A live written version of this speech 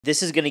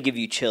This is going to give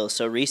you chills.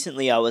 So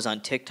recently I was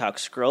on TikTok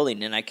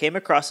scrolling and I came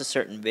across a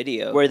certain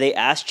video where they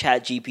asked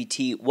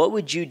ChatGPT, what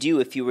would you do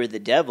if you were the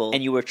devil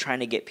and you were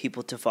trying to get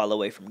people to fall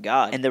away from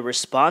God? And the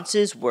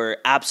responses were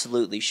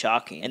absolutely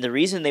shocking. And the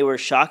reason they were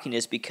shocking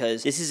is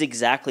because this is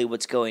exactly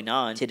what's going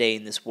on today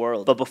in this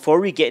world. But before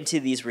we get into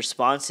these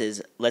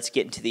responses, let's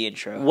get into the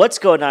intro. What's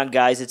going on,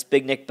 guys? It's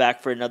Big Nick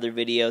back for another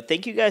video.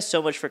 Thank you guys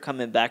so much for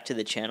coming back to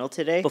the channel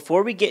today.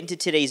 Before we get into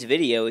today's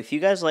video, if you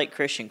guys like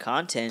Christian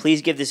content,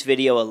 please give this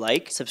video a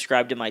like,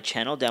 subscribe to my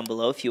channel down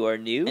below if you are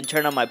new, and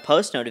turn on my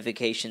post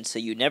notifications so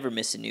you never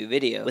miss a new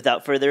video.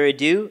 Without further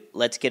ado,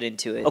 let's get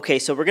into it. Okay,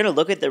 so we're going to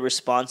look at the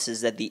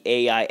responses that the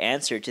AI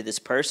answered to this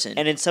person,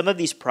 and in some of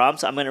these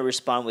prompts, I'm going to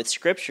respond with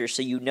scripture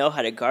so you know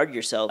how to guard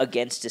yourself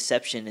against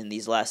deception in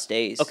these last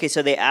days. Okay,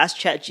 so they asked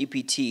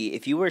ChatGPT,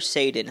 if you were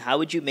Satan, how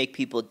would you make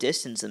people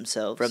distance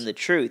themselves from the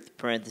truth,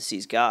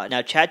 parentheses God.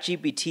 Now,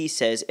 ChatGPT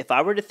says, if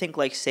I were to think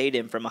like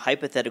Satan from a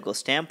hypothetical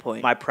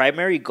standpoint, my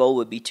primary goal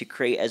would be to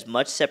create as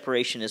much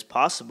separation as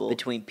possible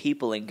between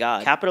people and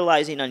God,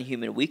 capitalizing on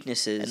human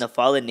weaknesses and the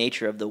fallen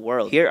nature of the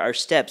world. Here are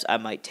steps I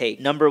might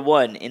take. Number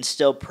 1,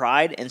 instill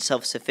pride and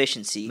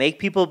self-sufficiency. Make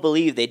people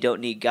believe they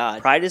don't need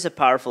God. Pride is a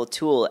powerful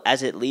tool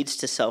as it leads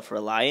to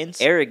self-reliance,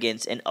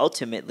 arrogance, and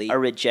ultimately a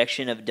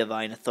rejection of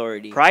divine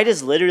authority. Pride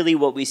is literally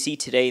what we see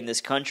today in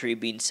this country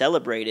being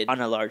celebrated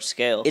on a large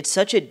scale. It's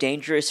such a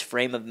dangerous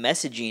frame of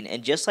messaging,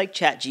 and just like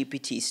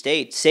ChatGPT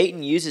states,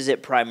 Satan uses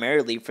it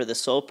primarily for the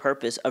sole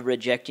purpose of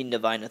rejecting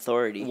divine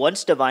authority.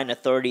 Once divine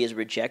authority is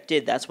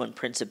rejected, that's when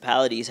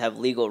principalities have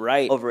legal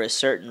right over a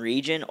certain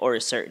region or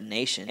a certain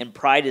nation, and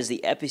pride is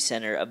the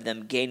epicenter of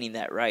them gaining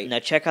that right. Now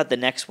check out the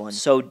next one.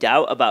 Sow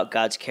doubt about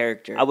God's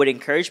character. I would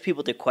encourage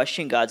people to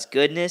question God's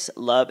goodness,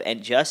 love,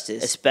 and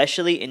justice,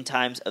 especially in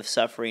times of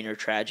suffering or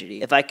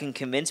tragedy. If I can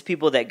convince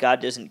people that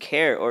God doesn't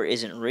care or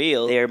isn't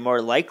real, they are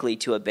more likely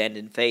to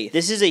abandon faith.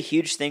 This is a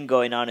huge thing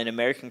going on in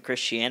American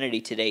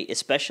Christianity today,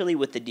 especially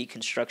with the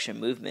deconstruction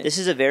movement. This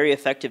is a very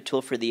effective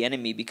tool for the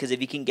enemy because if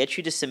he can get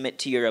you to submit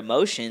to your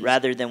emotions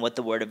rather than what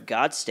the Word of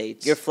God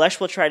states, your flesh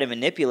will try to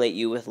manipulate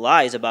you with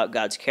lies about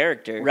God's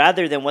character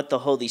rather than what the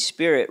Holy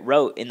Spirit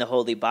wrote in the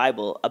Holy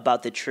Bible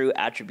about the true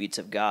attributes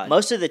of God.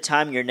 Most of the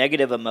time, your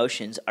negative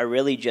emotions are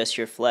really just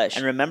your flesh.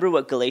 And remember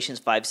what Galatians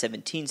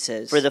 5:17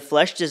 says, for the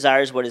flesh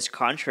desires what is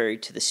contrary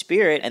to the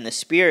Spirit, and the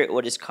Spirit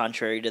what is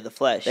contrary to the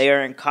flesh. They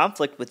are in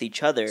conflict with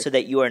each other so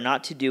that you are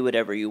not to do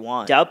whatever you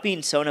want. Doubt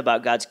being sown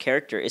about God's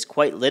character is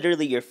quite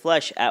literally your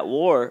flesh at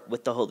war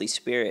with the Holy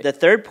Spirit. The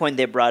third point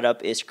they brought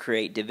up is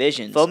create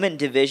divisions. Foment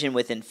division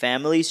within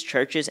families,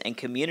 churches, and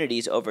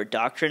communities over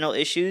doctrinal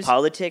issues,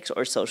 politics,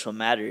 or social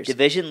matters.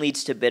 Division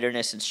leads to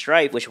bitterness and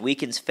strife, which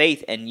weakens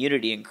faith and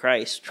unity in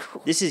Christ.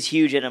 This is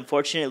huge, and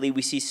unfortunately,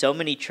 we see so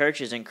many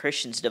churches and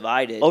Christians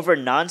divided over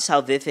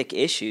non-salvific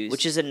issues,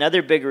 which is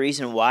another big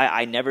reason why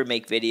I never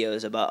make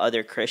videos about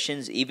other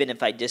Christians, even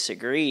if I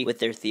disagree with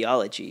their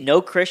theology.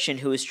 No Christian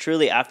who is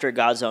truly after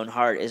God's own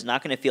heart is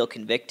not going to feel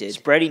convicted,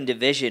 spreading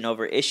division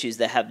over issues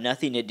that have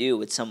nothing to do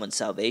with someone's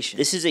salvation.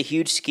 This is a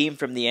huge scheme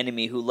from the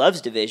enemy who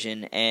loves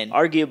division and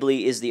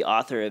arguably is the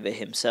author of it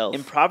himself.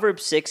 In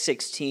Proverbs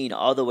 6:16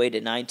 all the way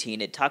to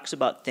 19, it talks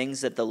about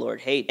things that the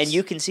Lord hates. And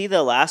you can see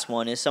the last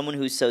one is someone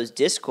who sows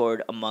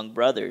discord among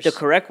brothers. The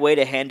correct way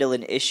to handle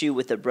an issue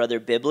with a brother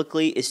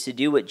biblically is to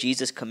do what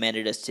Jesus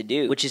commanded us to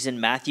do, which is in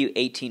Matthew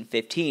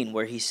 18:15,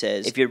 where he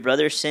says, if your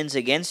brother sins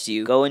against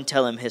you, go and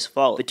tell him his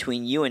fault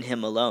between you and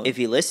him alone. If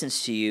he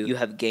listens to you, you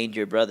have gained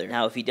your brother.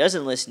 Now, if he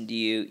doesn't listen to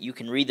you, you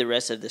can read the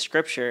rest of the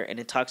scripture and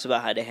it talks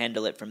about how to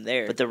handle it from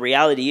there. But the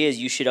reality is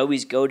you should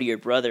always go to your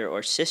brother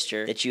or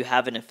sister that you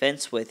have an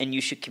offense with, and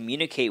you should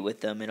communicate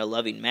with them in a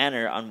loving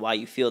manner on why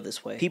you feel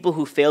this way. People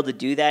who fail to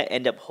do that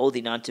end up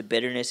holding on to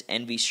bitterness,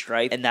 envy,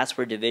 strife, and that's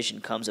where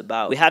division comes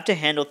about. We have to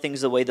handle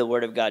things the way the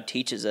Word of God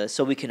teaches us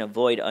so we can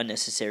avoid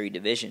unnecessary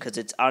division, because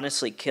it's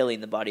honestly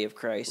killing the body of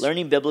Christ.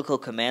 Learning biblical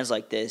commands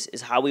like this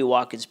is how we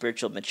walk in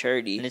spiritual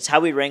maturity, and it's how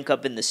we rank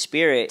up in the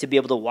Spirit to be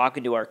able to walk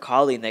into our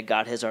calling that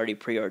God has already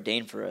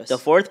preordained for us. The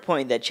fourth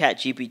point that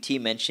ChatGPT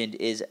mentioned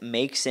is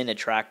make sin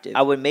attractive.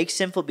 I would make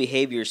sinful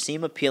behaviors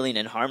seem appealing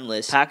and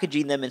harmless,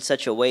 packaging them in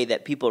such a way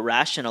that people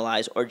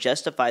rationalize or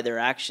justify their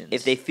actions.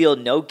 If they feel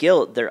no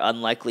guilt, they're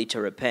unlikely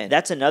to repent.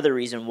 That's another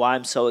reason why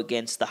I'm so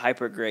against the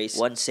hyper-grace,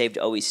 once saved,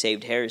 always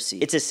saved heresy.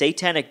 It's a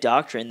satanic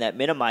doctrine that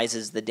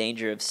minimizes the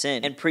danger of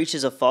sin and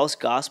preaches a false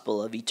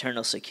gospel of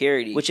eternal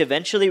security, which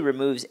eventually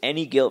removes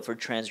any guilt for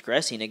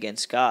transgressing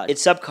against God. It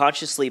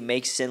subconsciously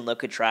makes sin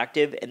look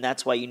attractive, and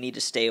that's why you need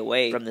to stay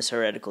away from this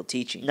heretical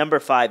teaching. Number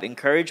 5,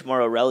 encourage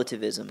moral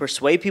relativism.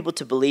 Persuade people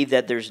to believe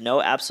that there's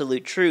no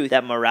absolute truth,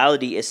 that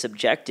morality is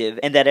subjective,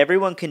 and that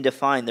everyone can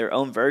define their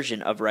own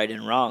version of right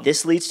and wrong.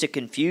 This leads to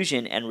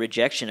confusion and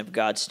rejection of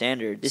God's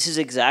standards. This is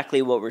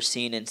exactly what we're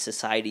seeing in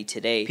society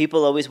today.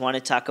 People always want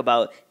to talk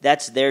about,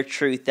 that's their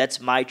truth, that's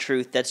my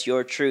truth, that's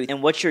your truth,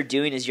 and what you're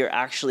doing is you're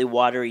actually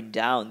watering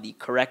down the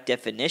correct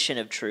definition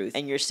of truth,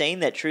 and you're saying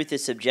that truth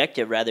is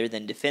subjective rather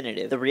than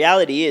definitive. The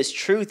reality is,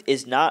 truth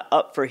is not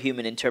up for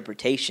human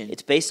interpretation.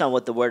 It's based on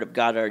what the Word of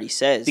God already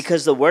says,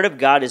 because the Word of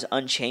God is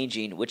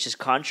unchanging, which is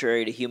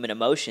contrary to human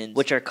emotions,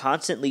 which are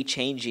constantly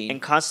changing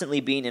and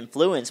constantly being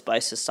influenced by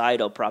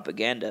societal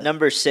propaganda.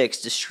 Number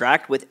 6,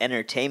 distract with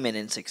entertainment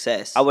and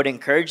success. I would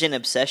encourage an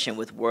obsession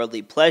with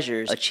worldly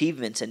pleasures,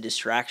 achievements, and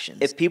distractions.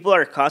 If people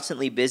are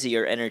constantly busy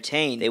or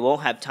entertained, they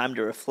won't have time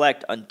to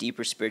reflect on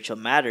deeper spiritual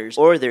matters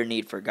or their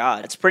need for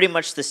God. That's pretty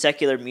much the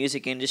secular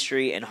music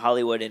industry and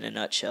Hollywood in a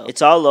nutshell.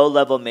 It's all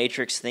low-level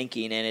matrix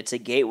thinking, and it's a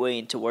gateway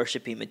into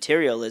worshiping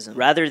materialism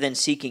rather than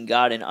seeking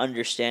God and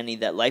understanding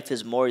that life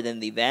is more than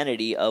the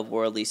vanity of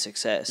worldly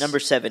success. Number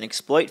 7,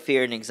 exploit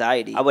fear and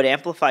anxiety. I would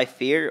amplify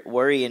fear,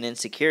 worry, and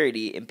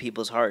insecurity in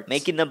people's hearts,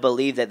 making them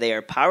believe that they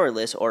are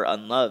powerless or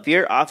unloved.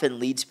 Fear often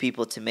leads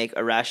people to make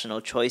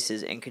irrational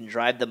choices and can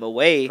drive them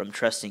away from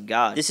trusting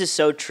God. This is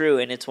so true,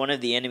 and it's one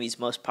of the enemy's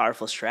most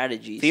powerful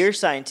strategies. Fear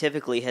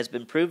scientifically has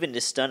been proven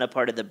to stun a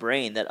part of the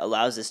brain that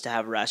allows us to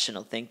have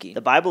rational thinking.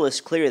 The Bible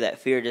is clear that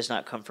fear does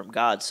not come from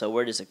God, so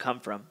where does it come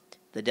from?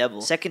 The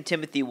devil. 2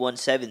 Timothy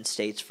 1:7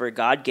 states, "For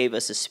God gave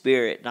us a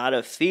spirit, not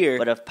of fear,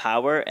 but of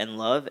power and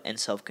love and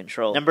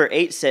self-control." Number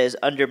 8 says,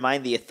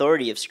 undermine the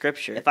authority of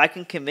Scripture. If I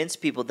can convince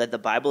people that the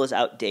Bible is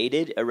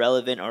outdated,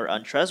 irrelevant, or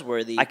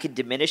untrustworthy, I can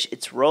diminish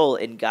its role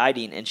in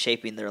guiding and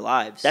shaping their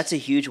lives. That's a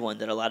huge one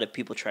that a lot of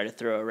people try to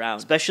throw around,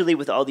 especially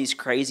with all these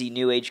crazy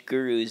New Age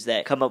gurus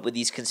that come up with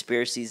these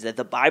conspiracies that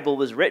the Bible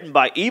was written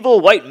by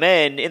evil white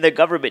men in the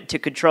government to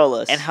control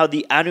us, and how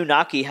the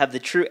Anunnaki have the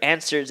true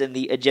answers in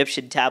the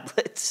Egyptian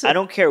tablets. I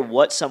don't care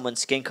what someone's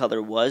skin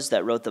color was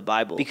that wrote the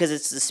Bible, because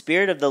it's the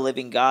Spirit of the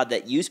living God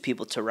that used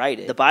people to write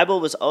it. The Bible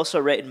was also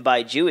written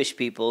by Jewish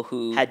people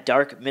who had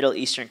dark Middle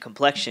Eastern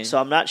complexion, so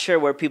I'm not sure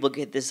where people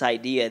get this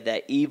idea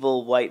that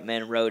evil white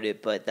men wrote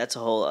it, but that's a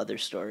whole other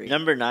story.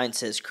 Number 9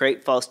 says,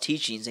 create false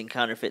teachings and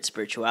counterfeit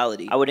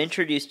spirituality. I would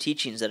introduce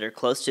teachings that are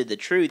close to the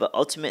truth, but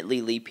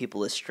ultimately lead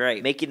people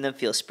astray, making them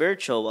feel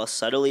spiritual while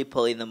subtly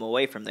pulling them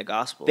away from the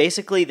gospel.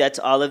 Basically, that's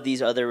all of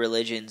these other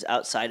religions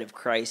outside of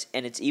Christ,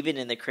 and it's even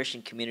in the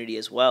Christian community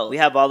as well. We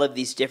have all of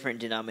these different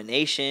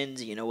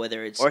denominations,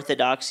 whether it's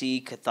Orthodoxy,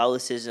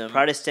 Catholicism,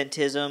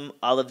 Protestantism,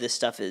 all of this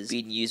stuff is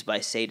being used by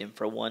Satan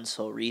for one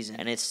sole reason,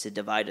 and it's to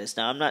divide us.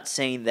 Now, I'm not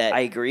saying that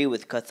I agree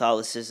with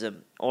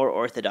Catholicism or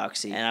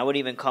Orthodoxy, and I wouldn't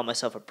even call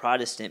myself a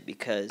Protestant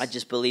because I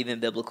just believe in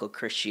biblical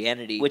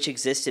Christianity, which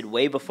existed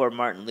way before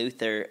Martin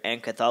Luther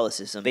and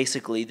Catholicism,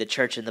 basically the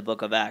church in the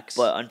book of Acts.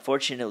 But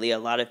unfortunately, a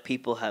lot of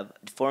people have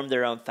formed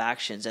their own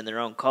factions and their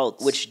own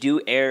cults, which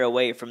do err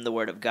away from the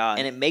word of God,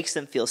 and it makes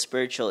them feel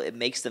spiritual, it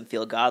makes them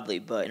feel godly,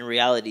 but in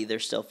reality, they're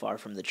still far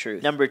from the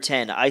truth. Number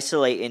 10,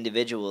 isolate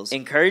individuals.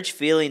 Encourage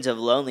feelings of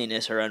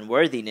loneliness or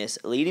unworthiness,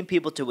 leading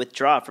people to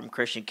withdraw from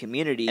Christian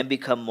community and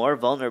become more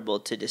vulnerable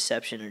to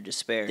deception or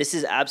despair. This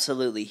is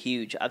absolutely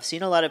huge. I've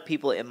seen a lot of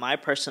people in my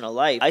personal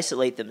life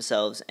isolate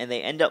themselves, and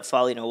they end up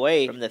falling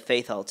away from the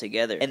faith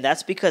altogether. And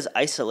that's because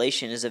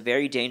isolation is a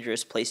very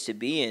dangerous place to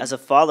be in as a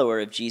follower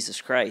of Jesus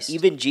Christ.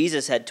 Even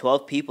Jesus had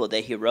 12 people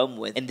that he roamed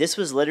with, and this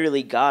was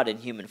literally God in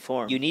human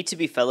form. You need to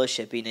be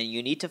fellowshipping, and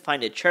you need to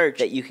find a church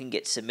that you can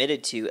get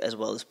submitted to as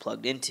well as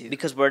plugged into,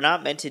 because we're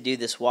not meant to do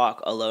this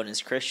walk alone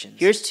as Christians.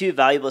 Here's 2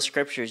 valuable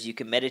scriptures you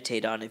can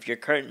meditate on if you're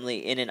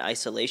currently in an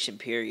isolation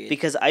period,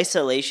 because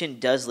isolation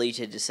does lead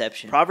to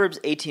deception. Proverbs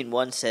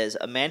 18:1 says,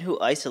 "A man who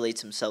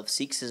isolates himself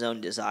seeks his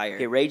own desire.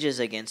 He rages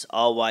against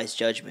all wise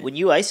judgment." When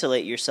you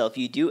isolate yourself,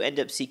 you do end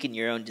up seeking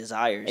your own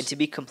desires. And to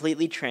be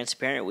completely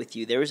transparent with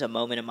you, there was a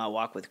moment in my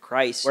walk with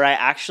Christ where I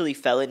actually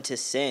fell into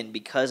sin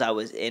because I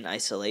was in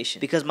isolation,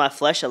 because my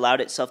flesh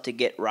allowed itself to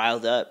get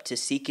riled up to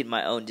seeking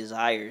my own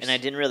desires, and I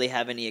didn't really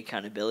have any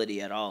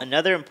accountability at all.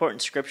 Another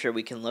important scripture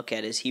we can look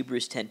at is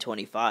Hebrews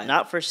 10:25.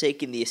 "Not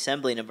forsaking the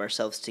assembling of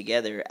ourselves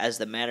together, as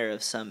the manner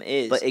of some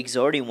is, but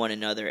exhorting one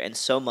another, and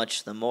so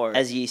much the more,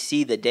 as ye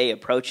see the day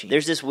approaching."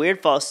 There's this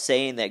weird false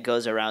saying that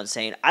goes around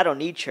saying, "I don't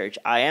need church,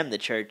 I am the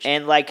church."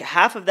 And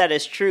half of that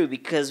is true,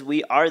 because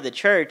we are the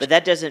church, but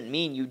that doesn't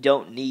mean you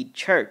don't need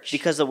church,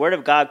 because the word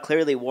of God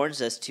clearly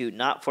warns us to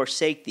not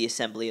forsake the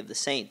assembly of the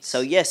saints.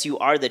 So yes, you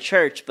are the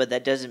church, but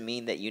that doesn't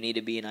mean that you need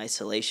to be in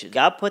isolation.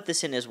 God put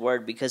this in his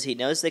word because he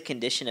knows the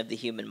condition of the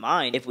human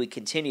mind if we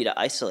continue to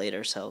isolate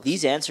ourselves.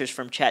 These answers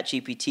from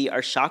ChatGPT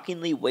are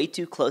shockingly way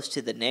too close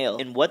to the nail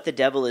in what the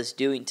devil is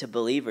doing to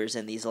believers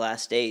in these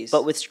last days.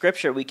 But with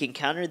scripture, we can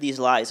counter these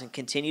lies and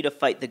continue to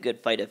fight the good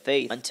fight of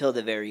faith until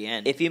the very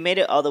end. If you made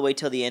it all the way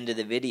till the end of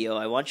the video,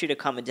 I want you to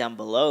comment down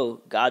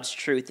below, "God's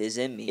truth is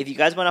in me." If you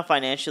guys want to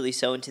financially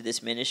sow into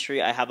this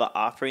ministry, I have an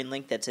offering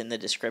link that's in the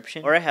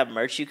description, or I have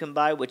merch you can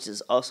buy, which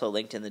is also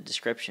linked in the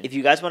description. If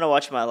you guys want to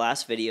watch my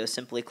last video,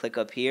 simply click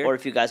up here, or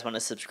if you guys want to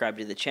subscribe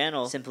to the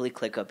channel, simply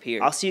click up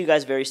here. I'll see you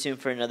guys very soon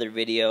for another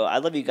video. I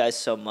love you guys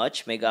so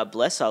much. May God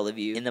bless all of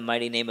you. In the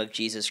mighty name of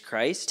Jesus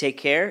Christ, take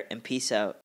care and peace out.